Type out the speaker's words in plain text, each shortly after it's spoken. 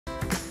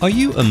Are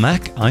you a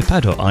Mac,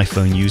 iPad or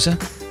iPhone user?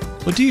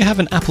 Or do you have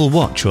an Apple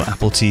Watch or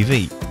Apple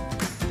TV?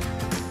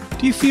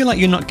 Do you feel like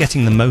you're not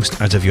getting the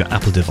most out of your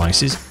Apple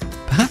devices,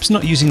 perhaps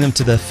not using them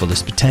to their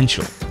fullest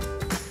potential?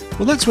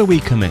 Well, that's where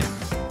we come in.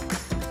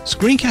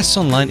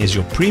 ScreenCastsOnline is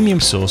your premium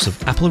source of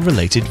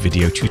Apple-related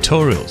video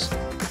tutorials,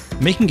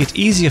 making it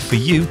easier for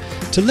you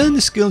to learn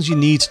the skills you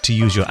need to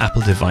use your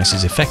Apple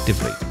devices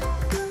effectively.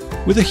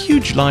 With a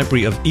huge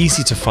library of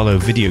easy-to-follow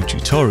video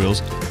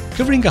tutorials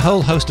covering a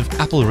whole host of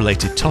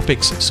Apple-related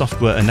topics,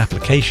 software and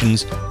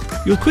applications,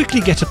 you'll quickly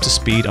get up to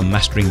speed on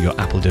mastering your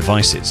Apple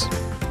devices.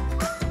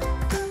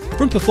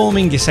 From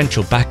performing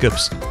essential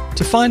backups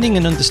to finding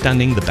and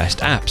understanding the best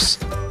apps,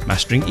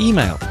 mastering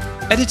email,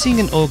 editing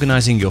and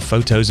organizing your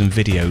photos and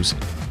videos,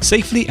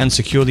 safely and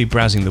securely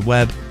browsing the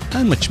web,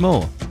 and much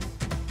more.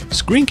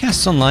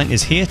 ScreenCastsOnline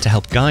is here to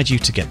help guide you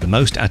to get the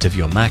most out of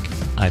your Mac,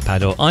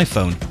 iPad or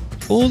iPhone,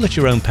 all at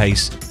your own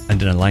pace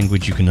and in a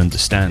language you can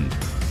understand.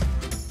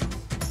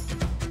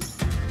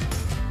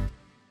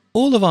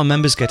 All of our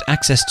members get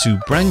access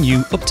to brand new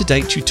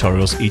up-to-date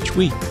tutorials each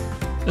week,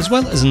 as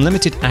well as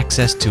unlimited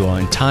access to our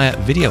entire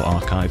video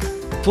archive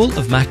full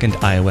of Mac and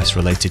iOS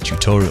related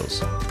tutorials.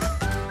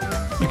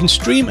 You can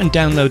stream and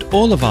download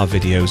all of our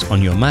videos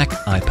on your Mac,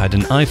 iPad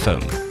and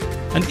iPhone,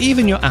 and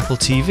even your Apple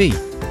TV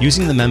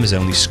using the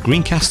members-only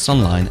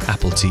ScreenCastsOnline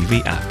Apple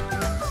TV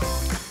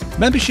app.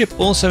 Membership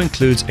also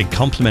includes a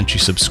complimentary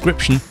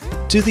subscription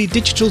to the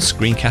digital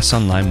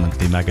ScreenCastsOnline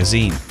monthly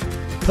magazine,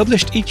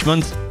 published each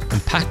month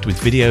and packed with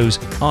videos,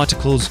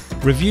 articles,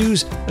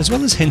 reviews, as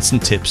well as hints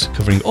and tips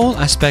covering all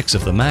aspects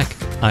of the Mac,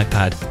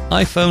 iPad,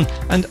 iPhone,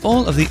 and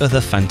all of the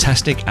other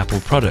fantastic Apple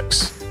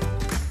products.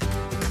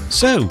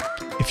 So,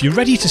 if you're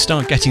ready to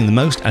start getting the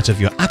most out of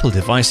your Apple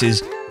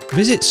devices,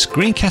 visit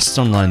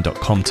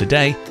ScreenCastsOnline.com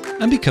today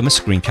and become a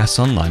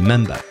ScreenCastsOnline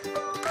member.